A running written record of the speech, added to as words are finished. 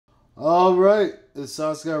All right, it's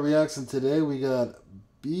Sauce Guy Reaction. Today we got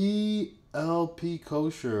BLP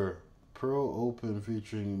Kosher Pro Open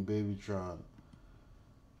featuring BabyTron.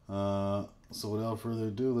 So without further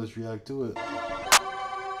ado, let's react to it.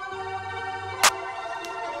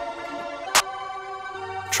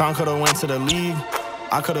 Tron could've went to the league.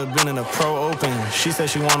 I could've been in the Pro Open. She said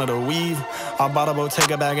she wanted a weave. I bought a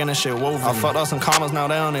Bottega bag and that shit woven. I fucked up some commas, now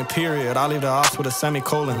they on their period. I leave the ops with a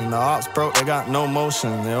semicolon. The ops broke, they got no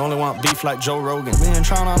motion. They only want beef like Joe Rogan. Me and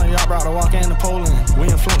Tron on a yacht, brought to walk into Poland. We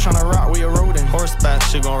in Flint tryna rock, we eroding. Horseback,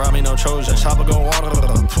 she gon' rob me, no Trojan. Chopper gon' water,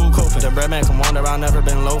 pool coping. The bread man can wonder I never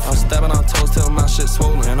been loafing. I'm stepping on toes till my shit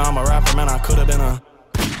swollen. And I'm a rapper, man, I could've been a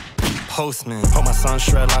postman. Hope my son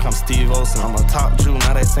shred like I'm Steve Olsen. I'm a top Jew,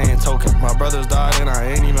 now they saying token. My brothers died and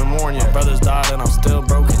I ain't even mourn yet. My brothers died and I'm still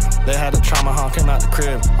broken. They had the trauma hawking out the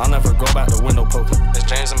crib. I'll never go back to window poking. It's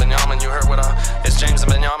James and Benjamin, you heard what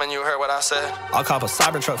I said. I'll cop a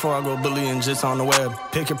Cybertruck before I go bullying jits on the web.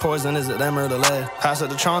 Pick your poison, is it them or the lead? Pass it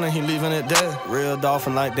to Tron and he leaving it dead. Real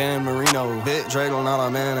dolphin like Dan Marino. Bit Drago, not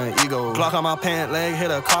a man of ego. Glock on my pant leg,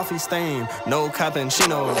 hit a coffee stain. No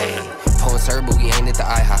cappuccino. Hey, pulling sir, but we ain't at the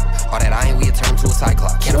IHOP. All that iron, we turn to a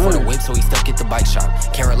cyclops. Can't afford a whip, so he stuck at the bike shop.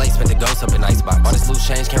 Can't relate, spent the ghost up in Icebox. All this loose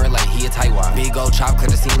change, can't relate, he a tightwad. Big old chop, clear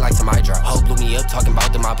the scene like some eye drop. Ho blew me up, talking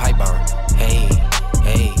about my pipe bomb.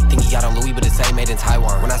 Hey, think he got on Louis, but it's same made in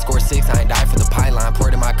Taiwan. When I score 6, I ain't die for the pylon.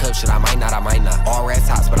 Poured in my cup, shit, I might not. All rat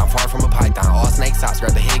tops, but I'm far from a python. All snake tops,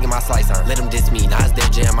 grab the head, get my slice on. Let him diss me, Nas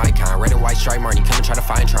Def Jam icon. Red and white stripe Martin, come and try to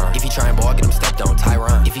find Tron. If he try and ball, get him stepped on,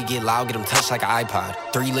 Tyron. If he get loud, get him touched like an iPod.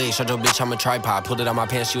 3 legs, shut your bitch, I'm a tripod. Pulled it out my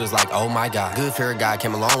pants, she was like, oh my god. Good for a guy,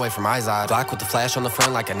 came a long way from Izod. Glock with the flash on the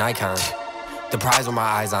front like a Nikon. The prize with my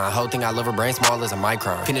eyes on. Whole thing I love her brain small as a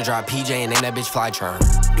micron. Finna drop PJ and name that bitch Flytron.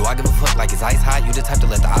 Do I give a fuck like it's ice hot? You the type to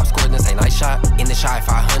let the ops score, then say nice shot. In the shy,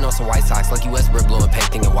 500 on some white socks. Lucky Westbrook blowing pack,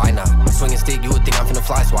 thinking why not? Swinging stick, you would think I'm finna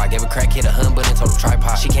fly, so I gave a crack hit a hun, but in total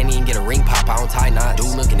tripod. She can't even get a ring pop, I don't tie knots.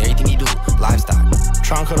 Dude milk and everything he do, livestock.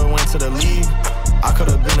 Tron could've went to the league. I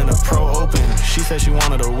could've been in the Pro Open. She said she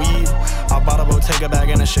wanted a weave. I bought a Bottega bag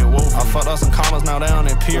and that shit woven. I fucked up some commas, now they on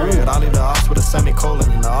their period. I leave the ops with a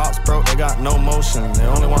semicolon. The ops broke, they got no motion. They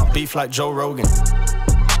only want beef like Joe Rogan.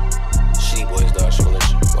 Shitty boys, dog, should let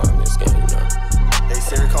you go in this game, you know. Hey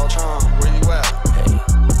Siri, call Tron, where you at?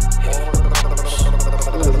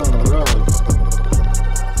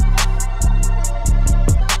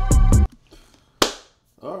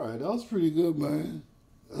 Alright, that was pretty good, man.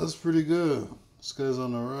 That's pretty good. This guy's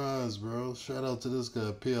on the rise, bro. Shout out to this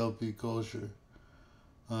guy, BLP Kosher.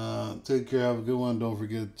 Take care, have a good one. Don't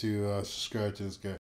forget to subscribe to this guy.